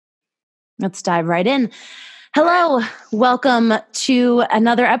Let's dive right in. Hello, welcome to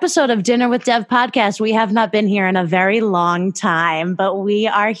another episode of Dinner with Dev podcast. We have not been here in a very long time, but we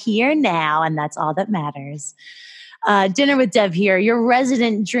are here now, and that's all that matters. Dinner with Dev here, your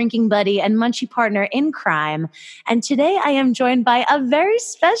resident drinking buddy and munchie partner in crime. And today I am joined by a very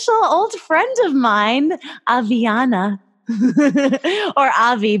special old friend of mine, Aviana, or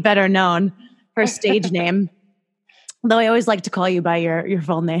Avi, better known, her stage name. Though I always like to call you by your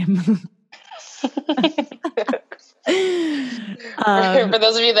full name. For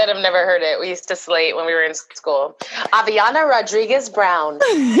those of you that have never heard it, we used to slate when we were in school. Aviana Rodriguez Brown.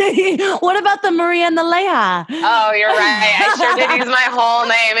 What about the Maria and the Leia? Oh, you're right. I sure did use my whole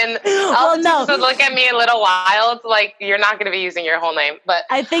name. And all the teachers would look at me a little wild, like, you're not going to be using your whole name. But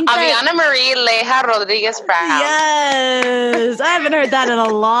I think Aviana Marie Leia Rodriguez Brown. Yes. I haven't heard that in a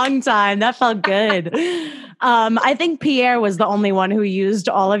long time. That felt good. I think Pierre was the only one who used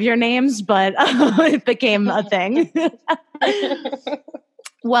all of your names, but it became a thing.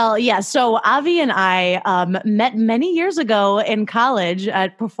 Well, yeah. So Avi and I met many years ago in college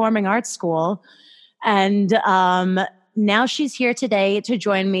at Performing Arts School. And now she's here today to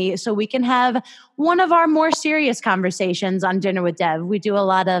join me so we can have one of our more serious conversations on Dinner with Dev. We do a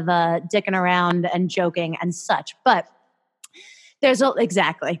lot of dicking around and joking and such, but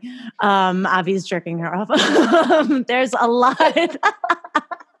exactly. Avi's jerking her off. There's a lot.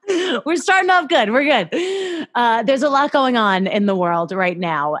 We're starting off good. We're good. There's a lot going on in the world right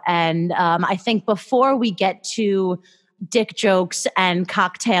now. And I think before we get to dick jokes and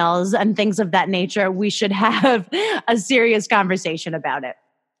cocktails and things of that nature, we should have a serious conversation about it.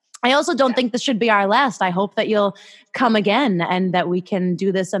 I also don't think this should be our last. I hope that you'll come again and that we can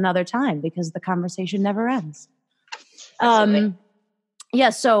do this another time because the conversation never ends. Yeah,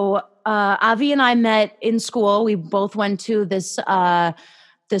 so Avi and I met in school. We both went to this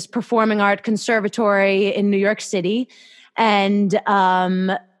performing art conservatory in New York City. And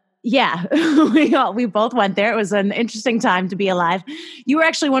we both went there. It was an interesting time to be alive. You were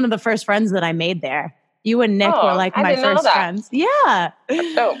actually one of the first friends that I made there. You and Nick were like my first friends. Yeah.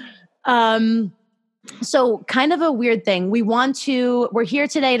 That's dope. So kind of a weird thing. We're here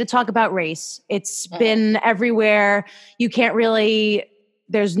today to talk about race. It's been everywhere.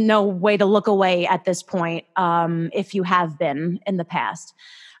 There's no way to look away at this point if you have been in the past.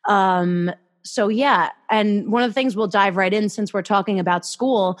 So yeah, and one of the things we'll dive right in since we're talking about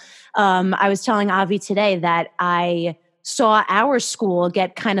school, I was telling Avi today that I saw our school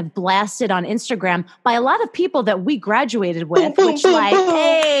get kind of blasted on Instagram by a lot of people that we graduated with, which I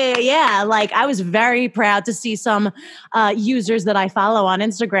was very proud to see some users that I follow on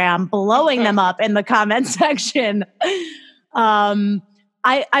Instagram blowing them up in the comment section.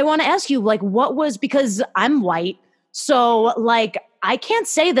 I want to ask you, because I'm white, so I can't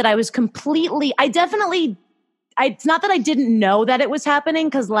say that I was it's not that I didn't know that it was happening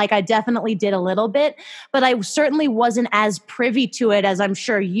because I definitely did a little bit, but I certainly wasn't as privy to it as I'm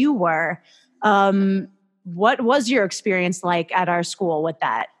sure you were. What was your experience like at our school with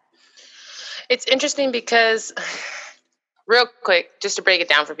that? It's interesting because, real quick, just to break it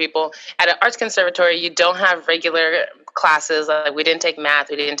down for people, at an arts conservatory, you don't have regular classes. Like we didn't take math,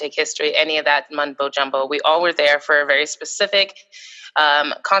 we didn't take history, any of that mumbo jumbo. We all were there for a very specific,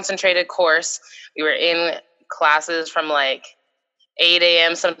 concentrated course. We were in classes from 8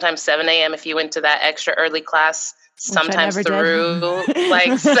 a.m., sometimes 7 a.m. if you went to that extra early class, sometimes through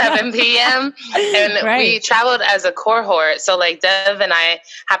 7 p.m. And we traveled as a cohort. So Dev and I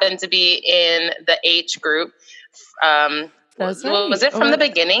happened to be in the H group. Was it from the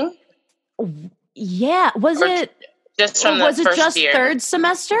beginning? Yeah. Was it just year? Third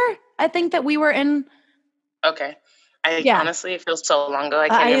semester? I think that we were in. Okay. Honestly, it feels so long ago. I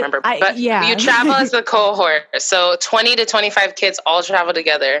can't remember. But you travel as a cohort. So 20 to 25 kids all travel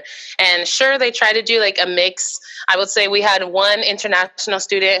together. And sure, they try to do a mix. I would say we had one international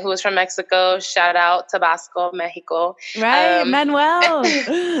student who was from Mexico. Shout out Tabasco, Mexico. Right, Manuel.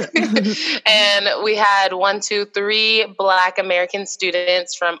 And we had 1, 2, 3 Black American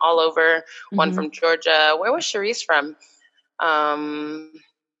students from all over. One from Georgia. Where was Charisse from?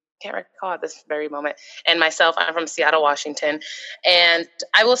 Can't recall at this very moment. And myself, I'm from Seattle, Washington. And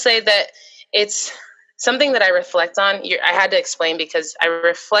I will say that it's something that I reflect on. I had to explain because I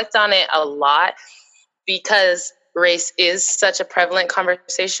reflect on it a lot because race is such a prevalent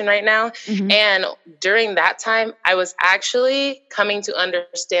conversation right now. Mm-hmm. And during that time, I was actually coming to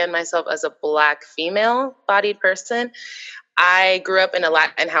understand myself as a Black female-bodied person. I grew up in a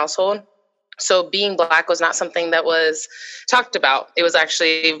Latin household. So being Black was not something that was talked about. It was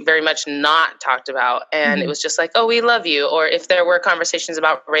actually very much not talked about. And it was just like, oh, we love you. Or if there were conversations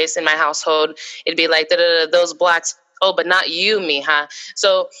about race in my household, it'd be like, those Blacks, oh, but not you, mija.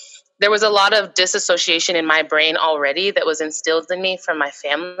 So there was a lot of disassociation in my brain already that was instilled in me from my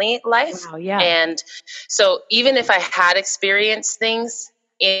family life. Wow, yeah. And so even if I had experienced things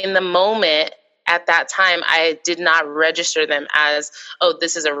in the moment, at that time, I did not register them as, oh,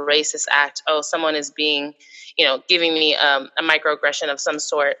 this is a racist act. Oh, someone is being, giving me a microaggression of some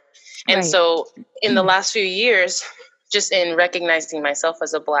sort. And so in the last few years, just in recognizing myself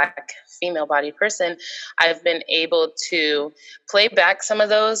as a Black female-bodied person, I've been able to play back some of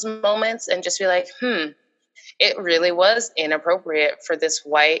those moments and just be like, it really was inappropriate for this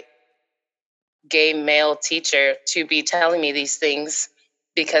white gay male teacher to be telling me these things,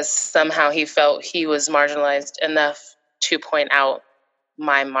 because somehow he felt he was marginalized enough to point out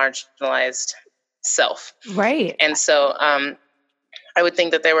my marginalized self. Right. And so I would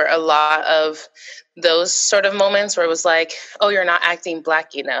think that there were a lot of those sort of moments where it was like, oh, you're not acting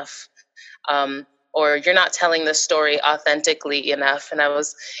Black enough. Or you're not telling the story authentically enough. And it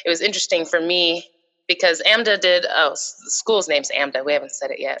was interesting for me because AMDA the school's name's AMDA. We haven't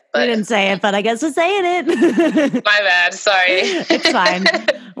said it yet. But we didn't say it, but I guess we're saying it. My bad. Sorry. It's fine.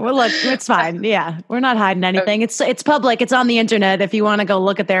 Well, look, it's fine. Yeah. We're not hiding anything. It's public. It's on the internet. If you want to go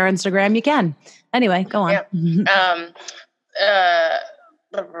look at their Instagram, you can. Anyway, go on. Yeah.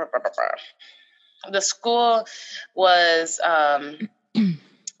 The school was,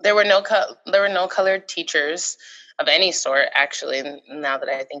 there were no colored teachers of any sort, actually. Now that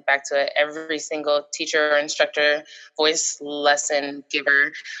I think back to it, every single teacher or instructor, voice lesson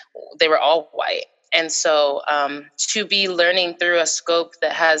giver, they were all white. And so to be learning through a scope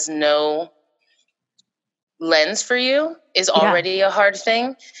that has no lens for you is already a hard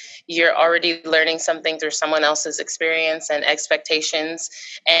thing. You're already learning something through someone else's experience and expectations.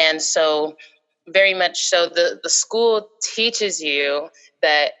 And so very much so the school teaches you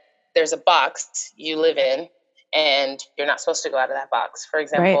that there's a box you live in and you're not supposed to go out of that box. For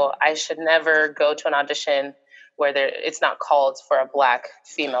example, I should never go to an audition where it's not called for a Black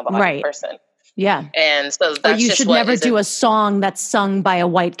female person. Yeah. And so that's you should never do a song that's sung by a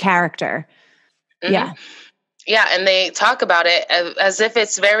white character. Mm-hmm. Yeah. Yeah, and they talk about it as if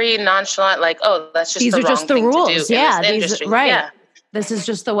it's very nonchalant, like, oh, that's just these the are wrong just the thing rules. To do in this industry. Right. Yeah. This is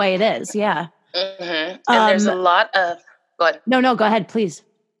just the way it is. Yeah. Mm-hmm. And there's a lot of. Go ahead. No, go ahead, please.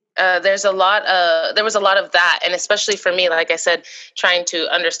 There was a lot of that. And especially for me, like I said, trying to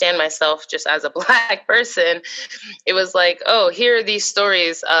understand myself just as a Black person, it was like, oh, here are these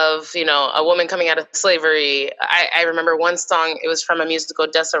stories of, a woman coming out of slavery. I remember one song, it was from a musical,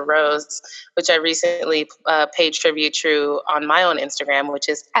 Dessa Rose, which I recently paid tribute to on my own Instagram, which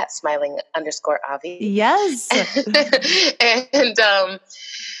is @smiling_Avi. Yes. And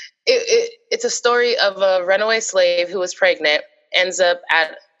it's a story of a runaway slave who was pregnant, ends up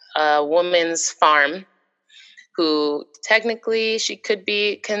at a woman's farm, who technically she could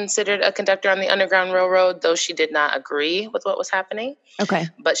be considered a conductor on the Underground Railroad, though she did not agree with what was happening. Okay.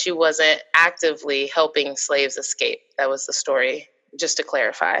 But she wasn't actively helping slaves escape. That was the story, just to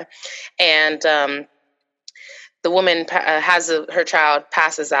clarify. And the woman has her child,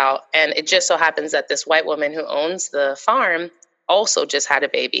 passes out, and it just so happens that this white woman who owns the farm also just had a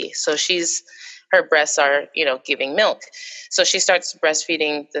baby. So her breasts are, giving milk. So she starts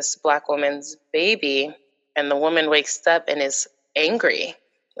breastfeeding this Black woman's baby, and the woman wakes up and is angry.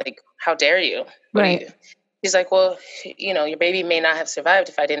 Like, how dare you? Right. She's like, well, your baby may not have survived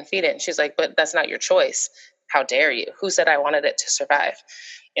if I didn't feed it. And she's like, but that's not your choice. How dare you? Who said I wanted it to survive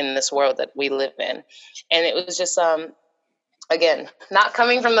in this world that we live in? And it was just, again, not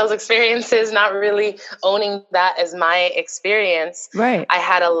coming from those experiences, not really owning that as my experience. Right. I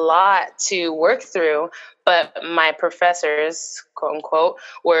had a lot to work through, but my professors, quote unquote,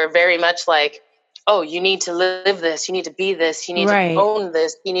 were very much like, oh, you need to live this. You need to be this. You need to own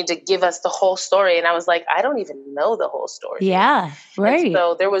this. You need to give us the whole story. And I was like, I don't even know the whole story. Yeah. Right. And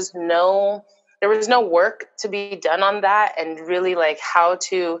so there was no work to be done on that, and really like how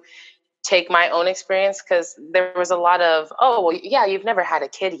to take my own experience, because there was a lot of, oh, well, yeah, you've never had a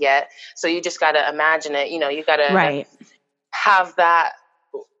kid yet, so you just got to imagine it. You got to have that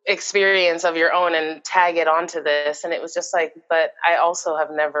experience of your own and tag it onto this. And it was just like, but I also have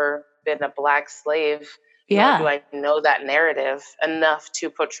never been a Black slave. Yeah. Nor do I know that narrative enough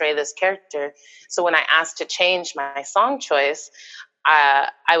to portray this character. So when I asked to change my song choice, I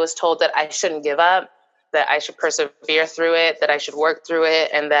was told that I shouldn't give up, that I should persevere through it, that I should work through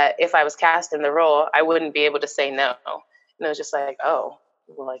it, and that if I was cast in the role, I wouldn't be able to say no. And it was just like, oh,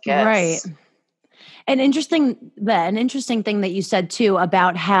 Well, I guess. Right. An interesting thing that you said too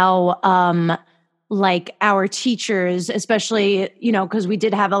about how like our teachers, especially, because we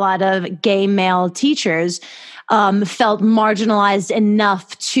did have a lot of gay male teachers, felt marginalized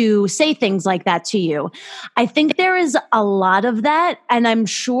enough to say things like that to you. I think there is a lot of that. And I'm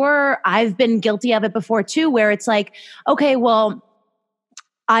sure I've been guilty of it before too, where it's like, okay, well,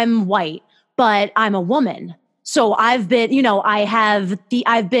 I'm white, but I'm a woman. So I've been,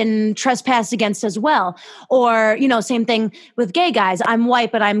 I've been trespassed against as well. Or, same thing with gay guys. I'm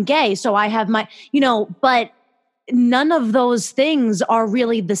white, but I'm gay. So I have my, but none of those things are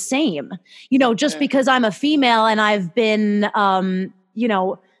really the same. Just because I'm a female and I've been,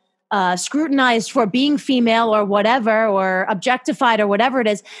 scrutinized for being female or whatever, or objectified or whatever it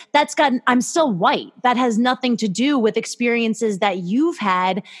is, I'm still white. That has nothing to do with experiences that you've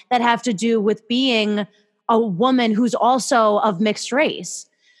had that have to do with being a woman who's also of mixed race.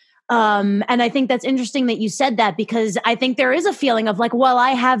 And I think that's interesting that you said that, because I think there is a feeling of like, well, I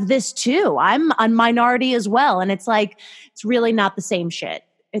have this too. I'm a minority as well. And it's like, it's really not the same shit.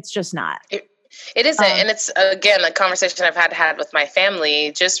 It's just not. It isn't. And it's, again, a conversation I've had with my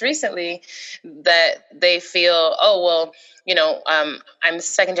family just recently, that they feel, oh, well, I'm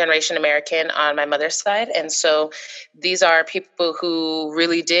second generation American on my mother's side. And so these are people who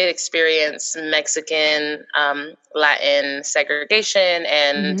really did experience Mexican, Latin segregation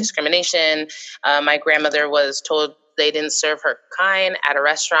and discrimination. My grandmother was told they didn't serve her kind at a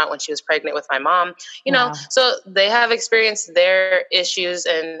restaurant when she was pregnant with my mom, Wow. So they have experienced their issues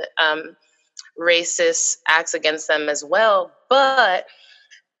and, racist acts against them as well. But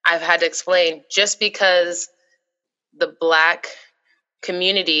I've had to explain, just because the Black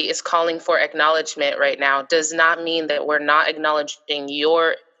community is calling for acknowledgement right now does not mean that we're not acknowledging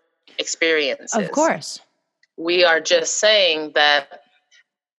your experiences. Of course. We are just saying that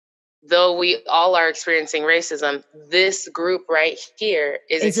though we all are experiencing racism, this group right here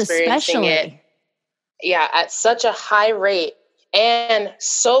is experiencing it at such a high rate and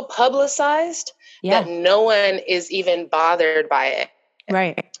so publicized that no one is even bothered by it.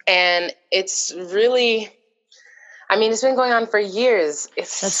 Right. And it's really, it's been going on for years.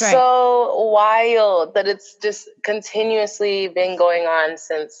 It's so wild that it's just continuously been going on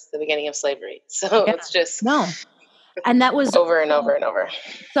since the beginning of slavery. So it's just... No. And that was over and over and over.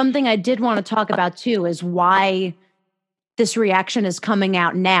 Something I did want to talk about too is why this reaction is coming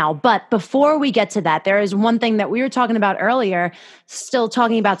out now. But before we get to that, there is one thing that we were talking about earlier, still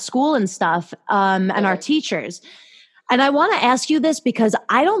talking about school and stuff, and our teachers. And I want to ask you this because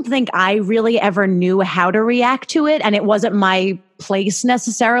I don't think I really ever knew how to react to it. And it wasn't my place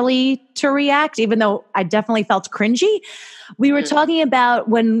necessarily to react, even though I definitely felt cringy. We were talking about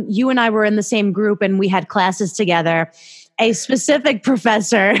when you and I were in the same group and we had classes together, a specific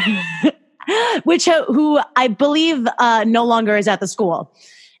professor who I believe no longer is at the school.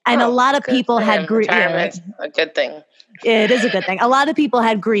 And a lot of people had grief. A good thing. It is a good thing. A lot of people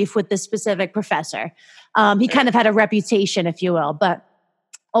had grief with this specific professor. He kind of had a reputation, if you will, but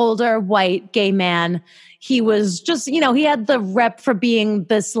older, white, gay man. He was just, he had the rep for being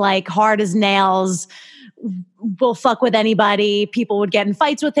this like hard as nails, will fuck with anybody. People would get in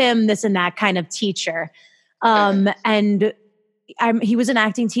fights with him, this and that kind of teacher. And he was an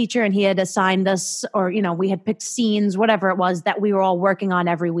acting teacher and he had assigned us, or, we had picked scenes, whatever it was that we were all working on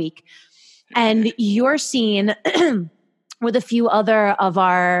every week. And your scene with a few other of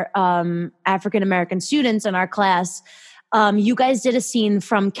our African-American students in our class, you guys did a scene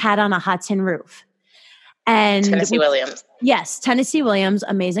from Cat on a Hot Tin Roof. And Tennessee Williams. Yes, Tennessee Williams,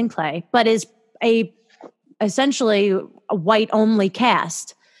 amazing play, but is essentially a white-only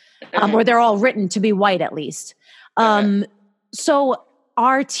cast, or they're all written to be white at least. So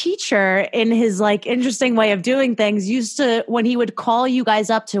our teacher, in his like interesting way of doing things, used to, when he would call you guys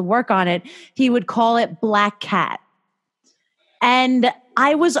up to work on it, he would call it Black Cat. And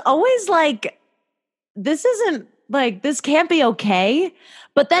I was always like, this can't be okay.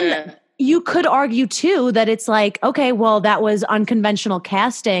 But then you could argue too that it's like, okay, well, that was unconventional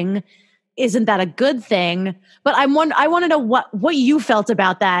casting. Isn't that a good thing? But I want to know what you felt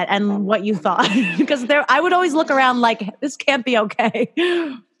about that and what you thought, because I would always look around like, this can't be okay.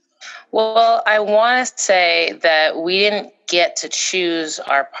 Well, I want to say that we didn't get to choose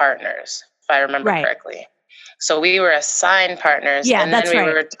our partners, if I remember correctly. So we were assigned partners, and then we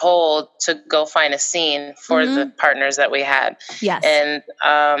were told to go find a scene for the partners that we had. Yes. And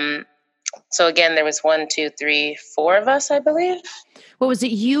so again, there was 1, 2, 3, 4 of us, I believe. What was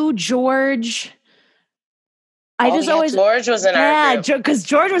it? You, George? George was in our group. Because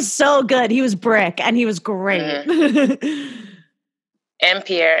George was so good. He was Brick, and he was great. and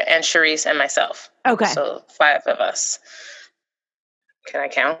Pierre and Charisse and myself. Okay. So 5 of us. Can I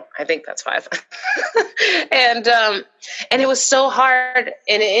count? I think that's 5. And it was so hard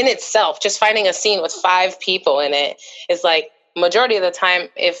in itself, just finding a scene with 5 people in it is like majority of the time,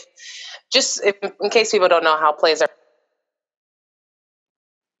 in case people don't know how plays are.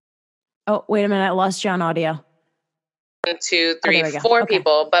 Oh, wait a minute. I lost you on audio. 1, 2, 3, 4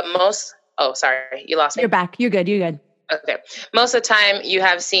 people, but sorry, you lost me. You're back. You're good. Okay. Most of the time you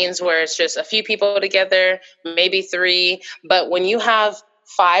have scenes where it's just a few people together, maybe 3. But when you have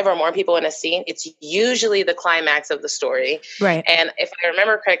 5 or more people in a scene, it's usually the climax of the story. Right. And if I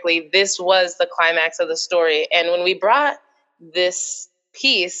remember correctly, this was the climax of the story. And when we brought this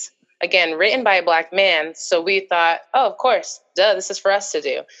piece, again, written by a Black man, so we thought, oh, of course, this is for us to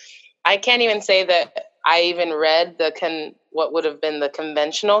do. I can't even say that I even read what would have been the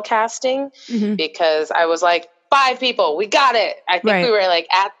conventional casting, because I was like, 5 people, we got it. I think we were like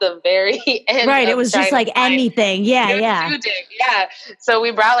at the very end. Right, it was just like anything. Yeah. So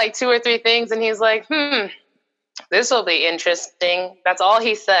we brought like 2 or 3 things, and he's like, this will be interesting. That's all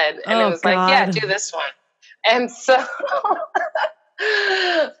he said. And it was like, yeah, do this one. And so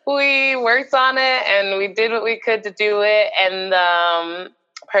we worked on it, and we did what we could to do it. And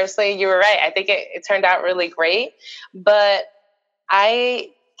personally, you were right. I think it turned out really great. But I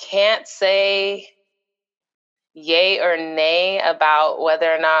can't say yay or nay about whether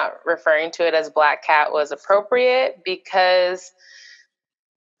or not referring to it as Black Cat was appropriate, because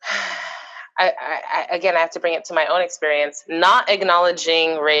I have to bring it to my own experience. Not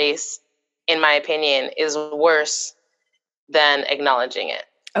acknowledging race, in my opinion, is worse than acknowledging it.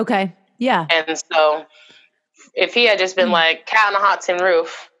 Okay. Yeah. And so if he had just been like, cat on a hot tin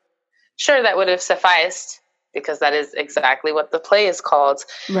roof, sure, that would have sufficed, because that is exactly what the play is called.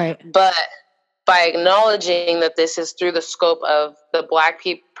 Right. But by acknowledging that this is through the scope of the Black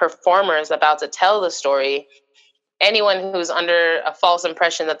performers about to tell the story, anyone who's under a false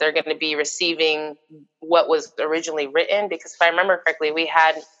impression that they're going to be receiving what was originally written, because if I remember correctly, we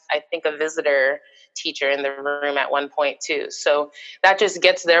had, I think, a visitor teacher in the room at one point too. So that just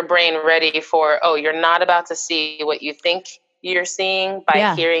gets their brain ready for, oh, you're not about to see what you think you're seeing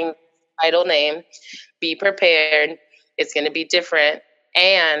by hearing the title name. Be prepared. It's going to be different.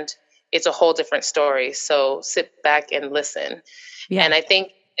 And it's a whole different story. So sit back and listen. Yeah. And I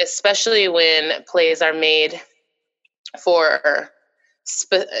think especially when plays are made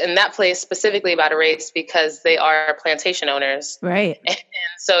in that play specifically about a race, because they are plantation owners. Right. And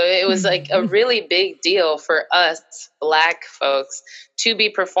so it was like a really big deal for us Black folks to be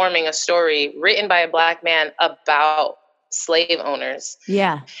performing a story written by a Black man about slave owners.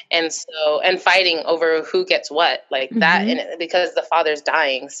 Yeah. And fighting over who gets what, like that, and because the father's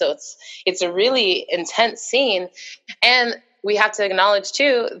dying. So it's a really intense scene. And we have to acknowledge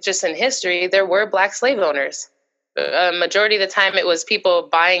too, just in history, there were Black slave owners. Majority of the time it was people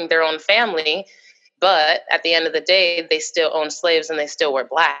buying their own family, but at the end of the day, they still owned slaves and they still were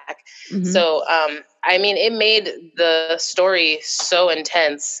Black. So, I mean, it made the story so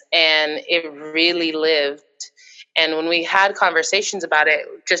intense, and it really lived. And when we had conversations about it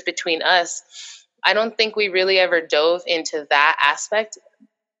just between us, I don't think we really ever dove into that aspect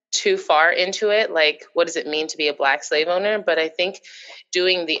too far into it. Like, what does it mean to be a Black slave owner? But I think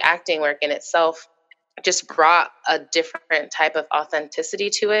doing the acting work in itself just brought a different type of authenticity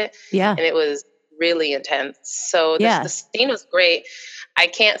to it. Yeah. And it was really intense. So the scene was great. I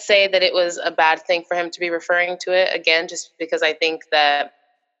can't say that it was a bad thing for him to be referring to it again, just because I think that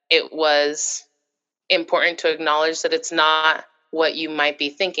it was important to acknowledge that it's not what you might be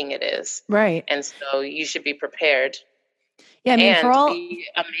thinking it is. Right. And so you should be prepared. Yeah, I mean, and be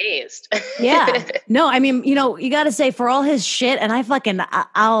amazed. Yeah. No, I mean, you know, you got to say, for all his shit, and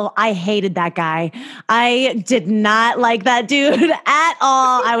I hated that guy. I did not like that dude at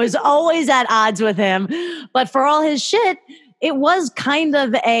all. I was always at odds with him. But for all his shit, it was kind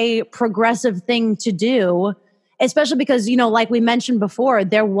of a progressive thing to do, especially because, you know, like we mentioned before,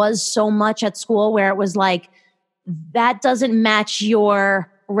 there was so much at school where it was like, that doesn't match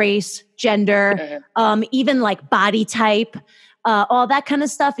your race, gender, even like body type, all that kind of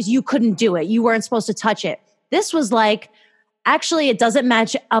stuff. Is you couldn't do it. You weren't supposed to touch it. This was like, actually, it doesn't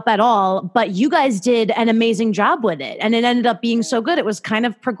match up at all, but you guys did an amazing job with it. And it ended up being so good. It was kind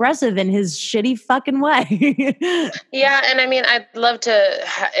of progressive in his shitty fucking way. Yeah. And I mean, I'd love to,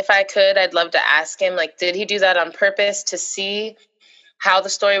 if I could, I'd love to ask him, like, did he do that on purpose to see how the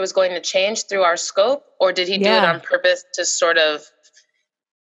story was going to change through our scope? Or did he do it on purpose to sort of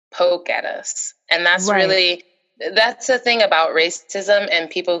poke at us? And that's really, that's the thing about racism and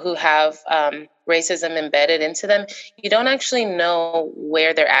people who have racism embedded into them. You don't actually know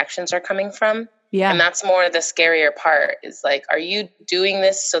where their actions are coming from. Yeah. And that's more the scarier part, is like, are you doing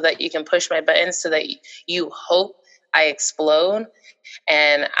this so that you can push my buttons so that you hope I explode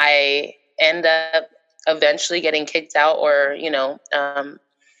and I end up eventually getting kicked out, or,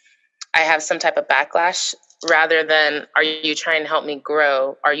 I have some type of backlash, rather than, are you trying to help me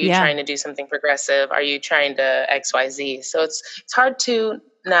grow? Are you trying to do something progressive? Are you trying to XYZ? So it's hard to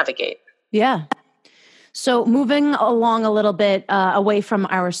navigate. Yeah. So moving along a little bit away from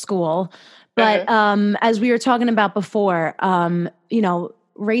our school, but as we were talking about before,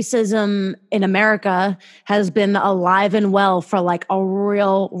 racism in America has been alive and well for like a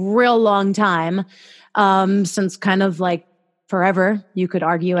real long time, since kind of like forever, you could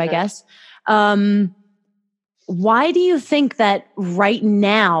argue, I guess. Why do you think that right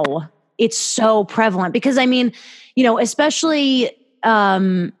now it's so prevalent? Because I mean, especially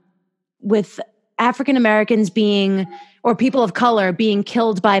with African Americans being, or people of color being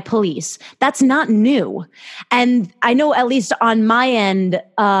killed by police, that's not new. And I know, at least on my end,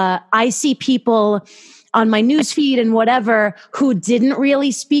 I see people on my news feed and whatever who didn't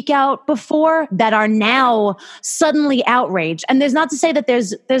really speak out before that are now suddenly outraged. And there's not to say that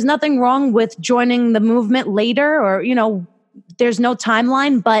there's nothing wrong with joining the movement later, or, there's no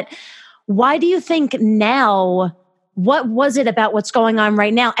timeline, but why do you think now? What was it about what's going on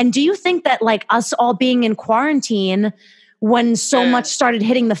right now? And do you think that, like, us all being in quarantine when so much started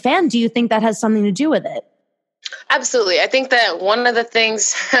hitting the fan, do you think that has something to do with it? Absolutely. I think that one of the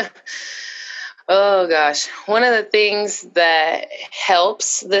things, one of the things that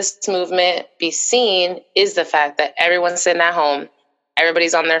helps this movement be seen is the fact that everyone's sitting at home.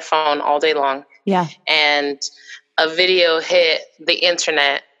 Everybody's on their phone all day long. Yeah. And a video hit the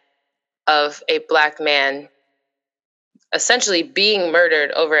internet of a Black man essentially being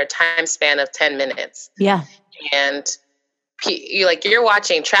murdered over a time span of 10 minutes. Yeah. And you're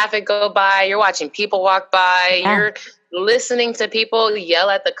watching traffic go by, you're watching people walk by, you're listening to people yell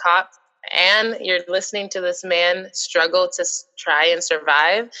at the cops, and you're listening to this man struggle to try and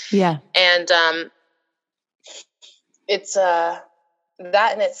survive. Yeah. And it's that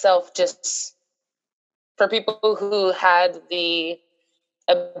in itself, just for people who had the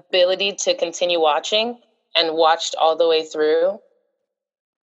ability to continue watching and watched all the way through,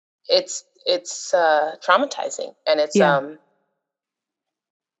 it's traumatizing, and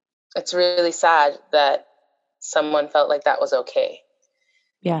it's really sad that someone felt like that was okay.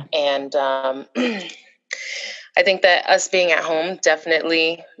 Yeah. And I think that us being at home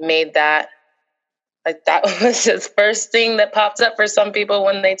definitely made that, like, that was the first thing that popped up for some people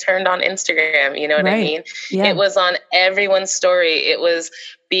when they turned on Instagram. You know what I mean? Yeah. It was on everyone's story. It was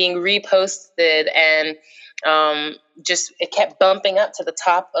being reposted, and it kept bumping up to the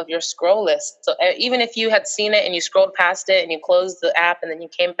top of your scroll list. So even if you had seen it and you scrolled past it and you closed the app and then you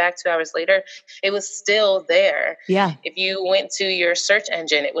came back 2 hours later, it was still there. Yeah. If you went to your search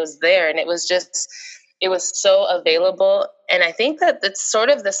engine, it was there, and it was so available. And I think that it's sort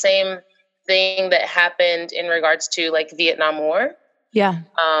of the same thing that happened in regards to, like, Vietnam War. Yeah.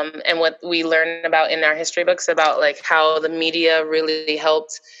 And what we learn about in our history books about, like, how the media really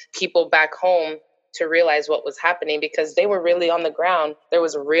helped people back home to realize what was happening, because they were really on the ground. There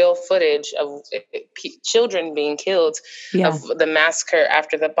was real footage of children being killed, of the massacre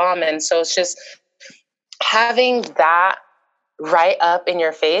after the bomb. And so it's just having that right up in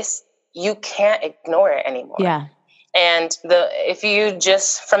your face, you can't ignore it anymore. Yeah. And if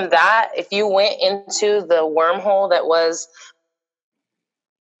you went into the wormhole that was,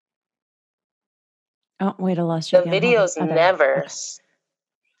 oh wait, I lost you. The videos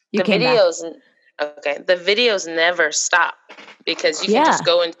never stop, because you can just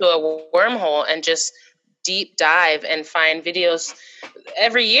go into a wormhole and just deep dive and find videos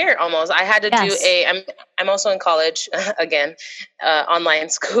every year almost. I had to do I'm also in college again, online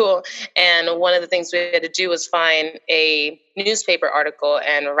school. And one of the things we had to do was find a newspaper article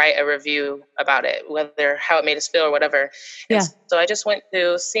and write a review about it, how it made us feel or whatever. Yeah. And so I just went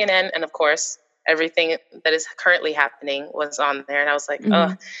to CNN, and of course, everything that is currently happening was on there. And I was like,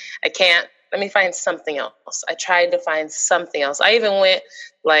 oh, I can't, let me find something else. I tried to find something else. I even went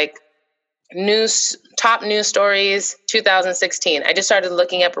like top news stories, 2016. I just started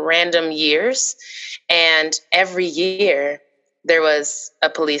looking up random years, and every year there was a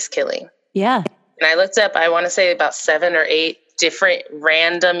police killing. Yeah. And I looked up, I want to say about 7 or 8 different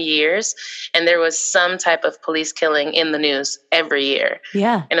random years, and there was some type of police killing in the news every year.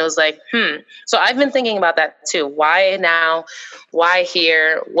 Yeah. And it was like, So I've been thinking about that too. Why now? Why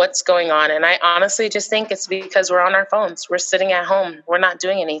here? What's going on? And I honestly just think it's because we're on our phones. We're sitting at home. We're not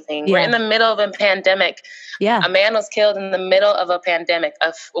doing anything. Yeah. We're in the middle of a pandemic. Yeah. A man was killed in the middle of a pandemic.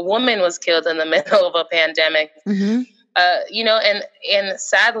 A woman was killed in the middle of a pandemic. Mm-hmm. And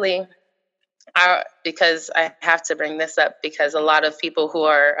sadly, because I have to bring this up, because a lot of people who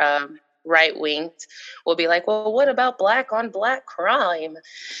are right-winged will be like, well, what about black on black crime?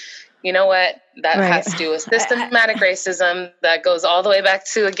 You know what? That has to do with systematic racism that goes all the way back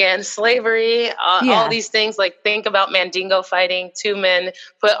to, again, slavery, all these things. Like, think about Mandingo fighting, two men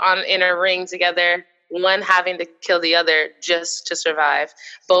put on in a ring together, one having to kill the other just to survive,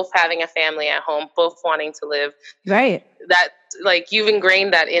 both having a family at home, both wanting to live. Right. That, like, you've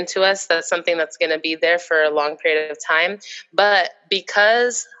ingrained that into us. That's something that's going to be there for a long period of time. But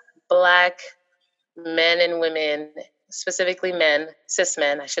because Black men and women, specifically men, cis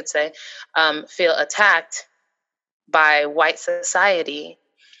men, I should say, feel attacked by white society,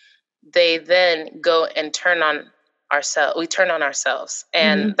 they then go and turn on ourselves. We turn on ourselves.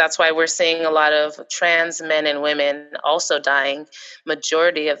 And that's why we're seeing a lot of trans men and women also dying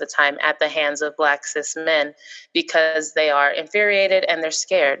majority of the time at the hands of Black cis men, because they are infuriated and they're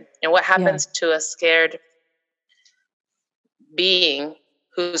scared. And what happens to a scared being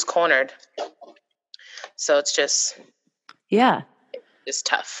who's cornered? So it's just... Yeah. It's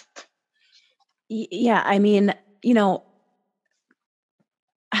tough. Yeah. I mean,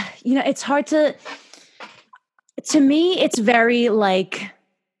 it's hard to me, it's very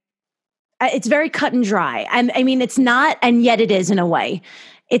it's very cut and dry. I mean, it's not, and yet it is in a way.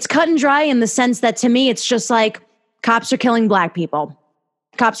 It's cut and dry in the sense that, to me, it's just like, cops are killing Black people.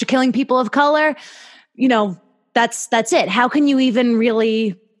 Cops are killing people of color. That's it. How can you even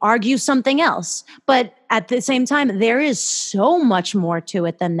really argue something else? But at the same time, there is so much more to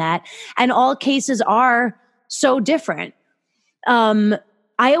it than that. And all cases are so different. I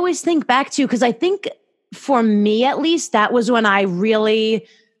always think back to, because I think for me, at least, that was when I really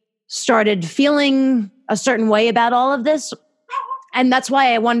started feeling a certain way about all of this. And that's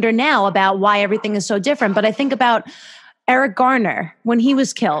why I wonder now about why everything is so different. But I think about Eric Garner when he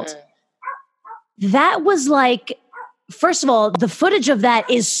was killed. That was like, first of all, the footage of that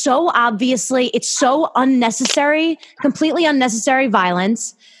is so obviously, it's so unnecessary, completely unnecessary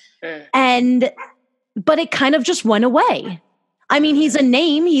violence. But it kind of just went away. I mean, he's a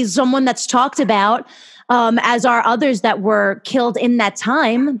name. He's someone that's talked about, as are others that were killed in that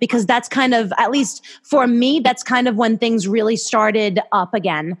time, because that's kind of, at least for me, that's kind of when things really started up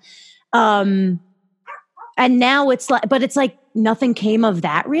again. And now it's like nothing came of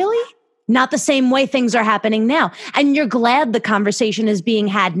that, really. Not the same way things are happening now. And you're glad the conversation is being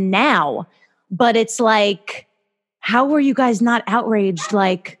had now, but it's like, how were you guys not outraged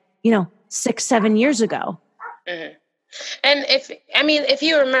 6-7 years ago? Mm-hmm. And if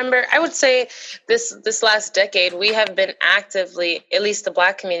you remember, I would say this last decade, we have been actively, at least the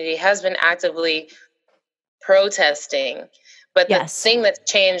Black community has been actively protesting. But the thing that's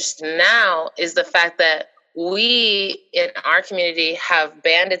changed now is the fact that we in our community have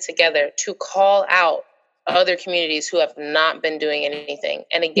banded together to call out other communities who have not been doing anything.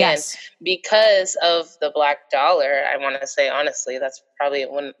 And again, because of the Black dollar, I want to say, honestly, that's probably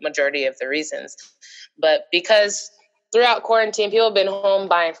one majority of the reasons. But because throughout quarantine, people have been home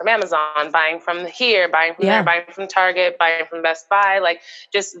buying from Amazon, buying from here, buying from there, buying from Target, buying from Best Buy,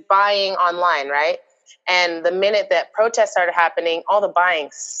 just buying online, right? And the minute that protests started happening, all the buying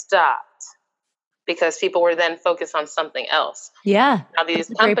stopped because people were then focused on something else. Yeah. Now these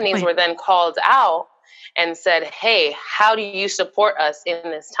companies were then called out and said, hey, how do you support us in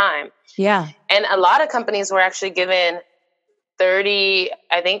this time? Yeah. And a lot of companies were actually given 30,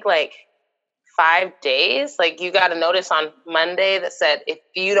 I think 5 days. You got a notice on Monday that said, if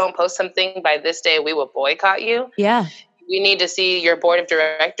you don't post something by this day, we will boycott you. Yeah. We need to see your board of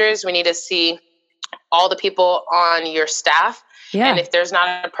directors. We need to see all the people on your staff. Yeah. And if there's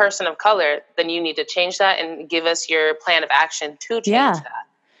not a person of color, then you need to change that and give us your plan of action to change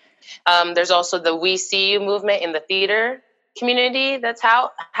that. There's also the We See You movement in the theater community that's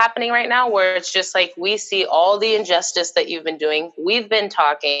happening right now, where it's just we see all the injustice that you've been doing. We've been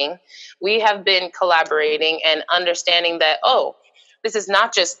talking. We have been collaborating and understanding that, this is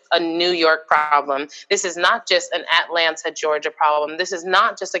not just a New York problem. This is not just an Atlanta, Georgia problem. This is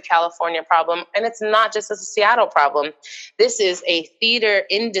not just a California problem. And it's not just a Seattle problem. This is a theater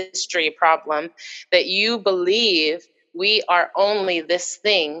industry problem that you believe we are only this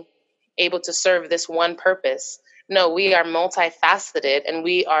thing able to serve this one purpose. No, we are multifaceted, and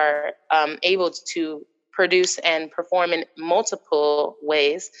we are able to produce and perform in multiple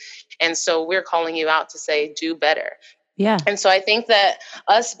ways. And so we're calling you out to say, do better. Yeah. And so I think that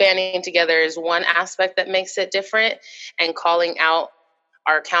us banding together is one aspect that makes it different, and calling out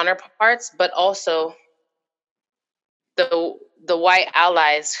our counterparts, but also the white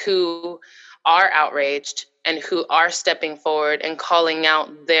allies who are outraged and who are stepping forward and calling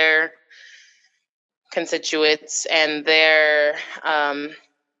out their constituents and their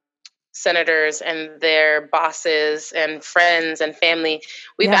senators and their bosses and friends and family.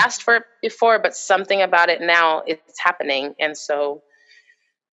 We've asked for it before, but something about it now, it's happening. And so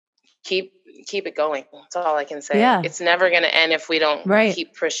keep it going. That's all I can say. Yeah. It's never going to end if we don't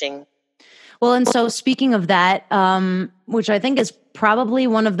keep pushing. Well, and so speaking of that, which I think is probably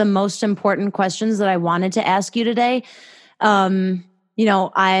one of the most important questions that I wanted to ask you today. You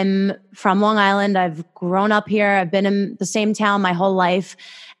know, I'm from Long Island. I've grown up here. I've been in the same town my whole life.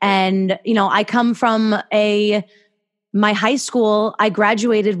 And, you know, I come from my high school. I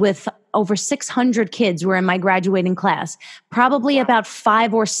graduated with over 600 kids were in my graduating class. Probably about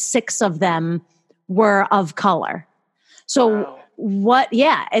 5 or 6 of them were of color. So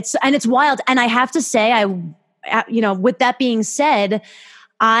it's wild. And I have to say, with that being said,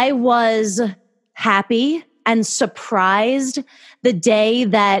 I was happy and surprised the day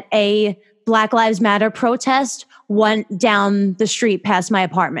that a Black Lives Matter protest went down the street past my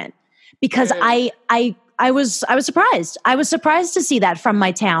apartment, because I was surprised. I was surprised to see that from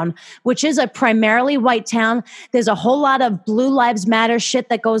my town, which is a primarily white town. There's a whole lot of Blue Lives Matter shit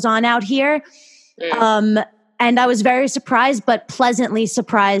that goes on out here. And I was very surprised, but pleasantly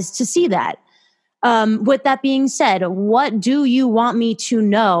surprised to see that. With that being said, what do you want me to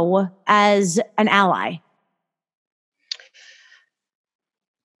know as an ally?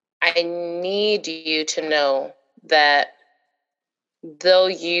 I need you to know that though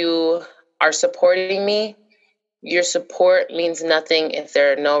you are supporting me, your support means nothing if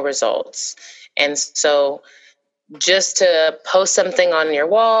there are no results. And so just to post something on your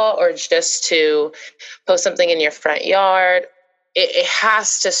wall or just to post something in your front yard, it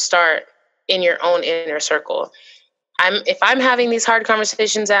has to start in your own inner circle. If I'm having these hard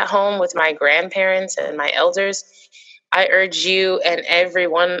conversations at home with my grandparents and my elders, I urge you and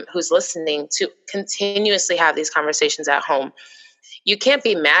everyone who's listening to continuously have these conversations at home. You can't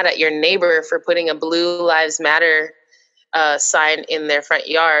be mad at your neighbor for putting a Blue Lives Matter sign in their front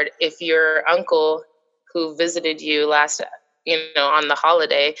yard if your uncle who visited you last, on the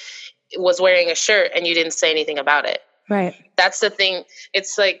holiday was wearing a shirt and you didn't say anything about it. Right. That's the thing.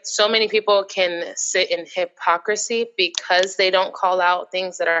 It's like so many people can sit in hypocrisy because they don't call out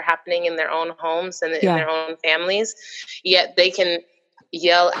things that are happening in their own homes and in their own families, yet they can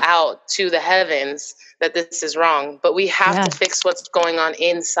yell out to the heavens that this is wrong. But we have to fix what's going on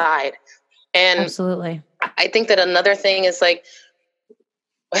inside. And absolutely, I think that another thing is like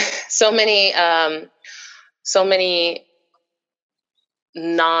so many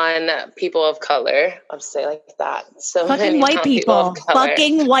non-people of color. I'll say like that. So fucking white people.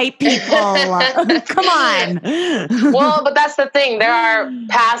 Fucking white people. Come on. Well, but that's the thing. There are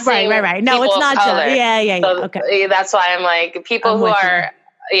passing. Right. No, it's not just. Yeah. So okay. That's why I'm like people who are.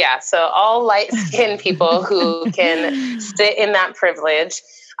 Yeah. So all light-skinned people who can sit in that privilege.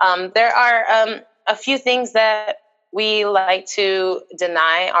 There are a few things that we like to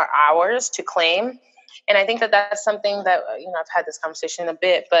deny are ours to claim. And I think that that's something that, I've had this conversation a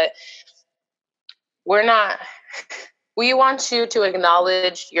bit, but we want you to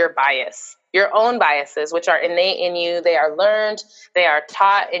acknowledge your bias, your own biases, which are innate in you. They are learned, they are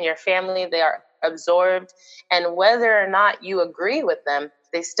taught in your family, they are absorbed. And whether or not you agree with them,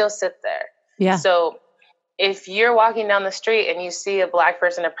 they still sit there. Yeah. So if you're walking down the street and you see a Black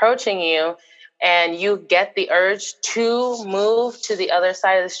person approaching you, and you get the urge to move to the other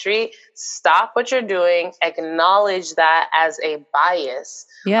side of the street, stop what you're doing, acknowledge that as a bias,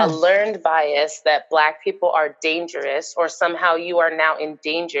 a learned bias that Black people are dangerous, or somehow you are now in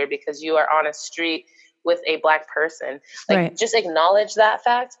danger because you are on a street with a Black person. Just acknowledge that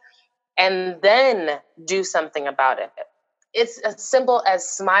fact and then do something about it. It's as simple as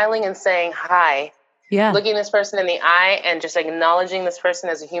smiling and saying hi. Yeah. Looking this person in the eye and just acknowledging this person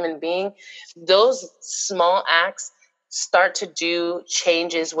as a human being, those small acts start to do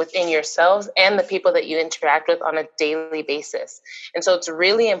changes within yourselves and the people that you interact with on a daily basis. And so it's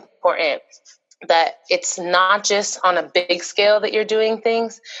really important that it's not just on a big scale that you're doing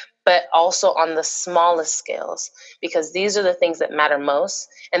things, but also on the smallest scales, because these are the things that matter most.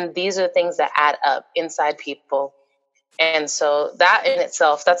 And these are the things that add up inside people. And so that in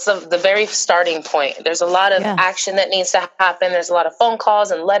itself, that's the very starting point. There's a lot of action that needs to happen. There's a lot of phone calls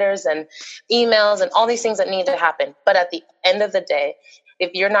and letters and emails and all these things that need to happen. But at the end of the day,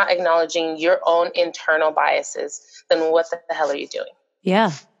 if you're not acknowledging your own internal biases, then what the hell are you doing?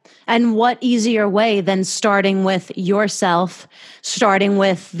 Yeah. And what easier way than starting with yourself, starting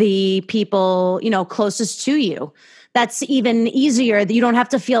with the people, closest to you. That's even easier. You don't have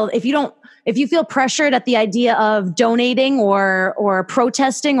to feel, if you feel pressured at the idea of donating or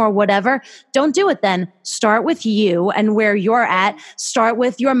protesting or whatever, don't do it then. Start with you and where you're at. Start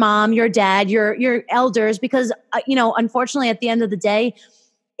with your mom, your dad, your elders, because, unfortunately, at the end of the day,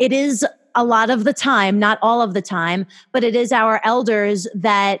 it is a lot of the time, not all of the time, but it is our elders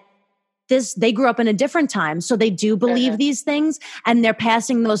that they grew up in a different time. So they do believe these things and they're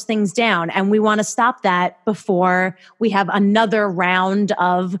passing those things down. And we want to stop that before we have another round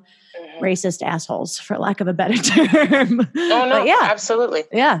of racist assholes, for lack of a better term. Oh, no, yeah, absolutely.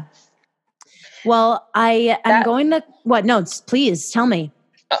 Yeah. Well, I am going to, what? No, please tell me.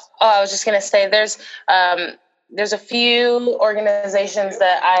 I was just going to say there's a few organizations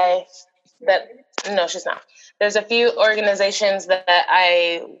no, she's not. There's a few organizations that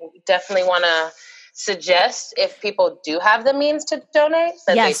I definitely want to suggest if people do have the means to donate.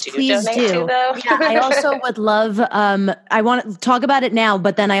 Yes, please do. To, though. Yeah, I also would love, I want to talk about it now,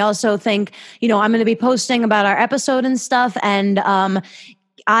 but then I also think, I'm going to be posting about our episode and stuff. And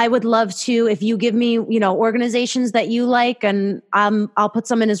I would love to, if you give me, organizations that you like, and I'll put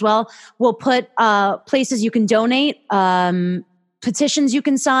some in as well. We'll put places you can donate, petitions you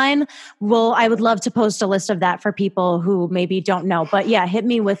can sign. I would love to post a list of that for people who maybe don't know. But yeah, hit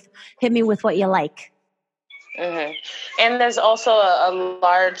me with what you like. Mm-hmm. And there's also a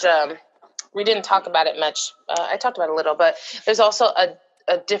large, we didn't talk about it much. I talked about it a little, but there's also a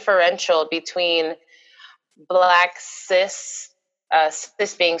differential between Black cis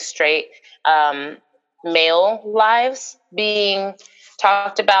being straight, male lives being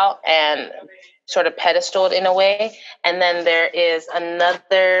talked about and sort of pedestaled in a way. And then there is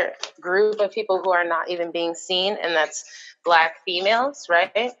another group of people who are not even being seen, and that's Black females,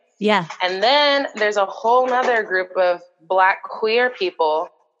 right? Yeah. And then there's a whole nother group of Black queer people,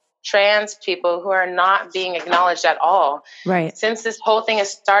 trans people who are not being acknowledged at all. Right. Since this whole thing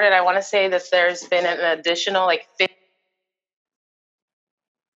has started, I want to say that there's been an additional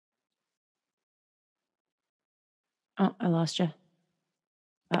Oh, I lost you.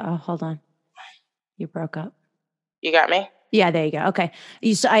 Uh-oh, hold on. You broke up. You got me? Yeah, there you go. Okay.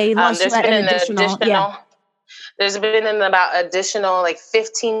 I lost you at an additional. Yeah. There's been about additional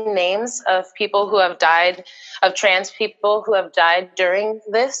 15 names of people who have died, of trans people who have died during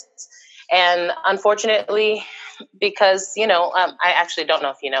this. And unfortunately, because, I actually don't know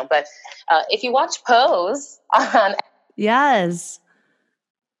if you know, but if you watch Pose on... Yes.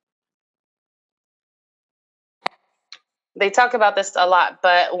 They talk about this a lot,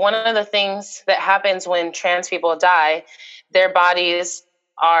 but one of the things that happens when trans people die, their bodies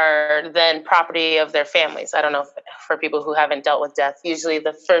are then property of their families. I don't know, for people who haven't dealt with death, usually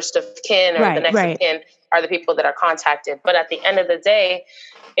the first of kin or the next of kin are the people that are contacted. But at the end of the day,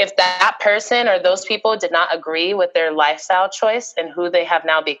 if that person or those people did not agree with their lifestyle choice and who they have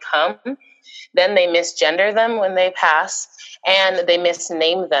now become, then they misgender them when they pass and they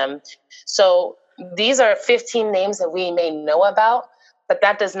misname them. So these are 15 names that we may know about, but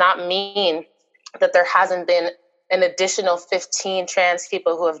that does not mean that there hasn't been an additional 15 trans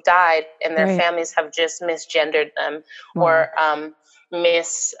people who have died and their families have just misgendered them or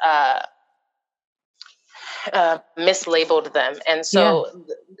mislabeled them. And so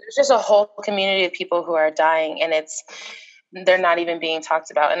there's just a whole community of people who are dying, and they're not even being talked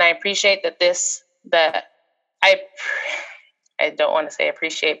about. And I appreciate that I don't want to say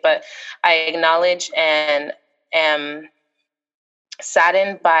appreciate, but I acknowledge and am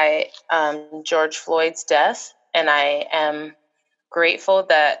saddened by George Floyd's death. And I am grateful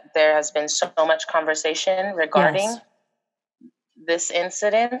that there has been so much conversation regarding this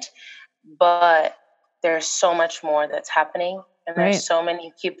incident, but there's so much more that's happening. And there's so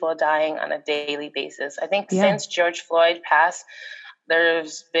many people dying on a daily basis. I think since George Floyd passed,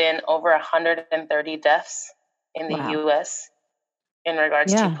 there's been over 130 deaths in the U.S. in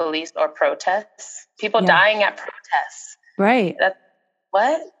regards to police or protests. People dying at protests. Right.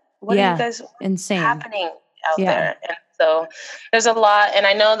 What are you guys insane happening out there? And so there's a lot. And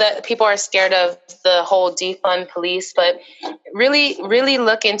I know that people are scared of the whole defund police, but really, really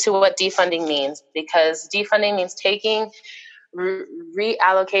look into what defunding means, because defunding means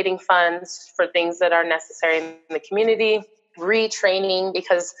reallocating funds for things that are necessary in the community, retraining,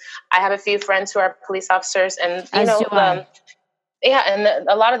 because I have a few friends who are police officers, and As do I.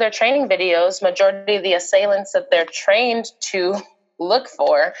 a lot of their training videos, majority of the assailants that they're trained to look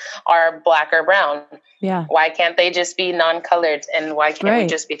for are Black or brown. Yeah. Why can't they just be non-colored? And why can't we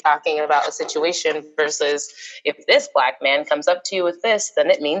just be talking about a situation versus, if this Black man comes up to you with this, then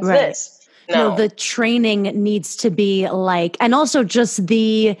it means this. No, the training needs to be like, and also just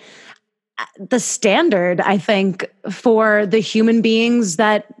the standard, I think, for the human beings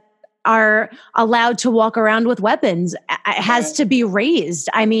that are allowed to walk around with weapons has to be raised.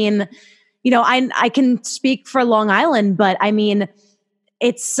 I mean, you know, I can speak for Long Island, but I mean,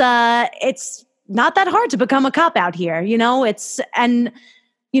 it's not that hard to become a cop out here, you know.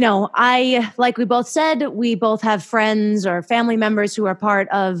 Like we both said, we both have friends or family members who are part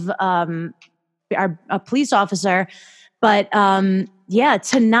of a police officer, but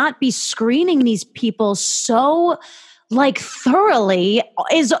to not be screening these people so like thoroughly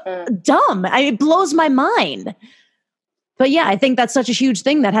is dumb. It blows my mind. But yeah, I think that's such a huge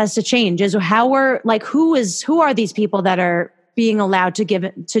thing that has to change, is how we're like, who are these people that are being allowed to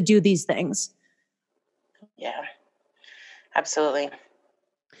do these things? Yeah, absolutely.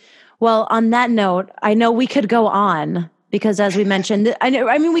 Well, on that note, I know we could go on because, as we mentioned, I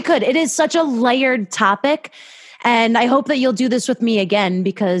mean, we could. It is such a layered topic. And I hope that you'll do this with me again,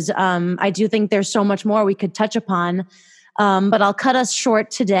 because I do think there's so much more we could touch upon. But I'll cut us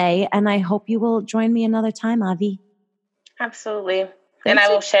short today, and I hope you will join me another time, Avi. Absolutely. And I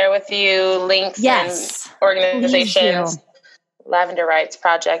will share with you links and organizations. Lavender Rights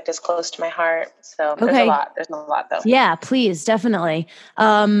Project is close to my heart. So there's a lot. There's a lot, though. Yeah, please, definitely.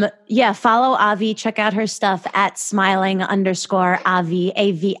 Follow Avi. Check out her stuff at smiling_Avi,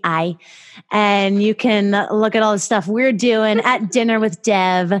 AVI. And you can look at all the stuff we're doing at Dinner with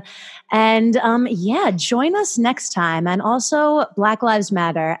Dev. And join us next time. And also Black Lives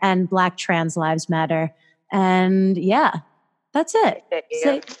Matter and Black Trans Lives Matter. And yeah, that's it.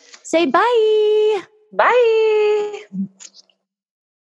 Say bye. Bye.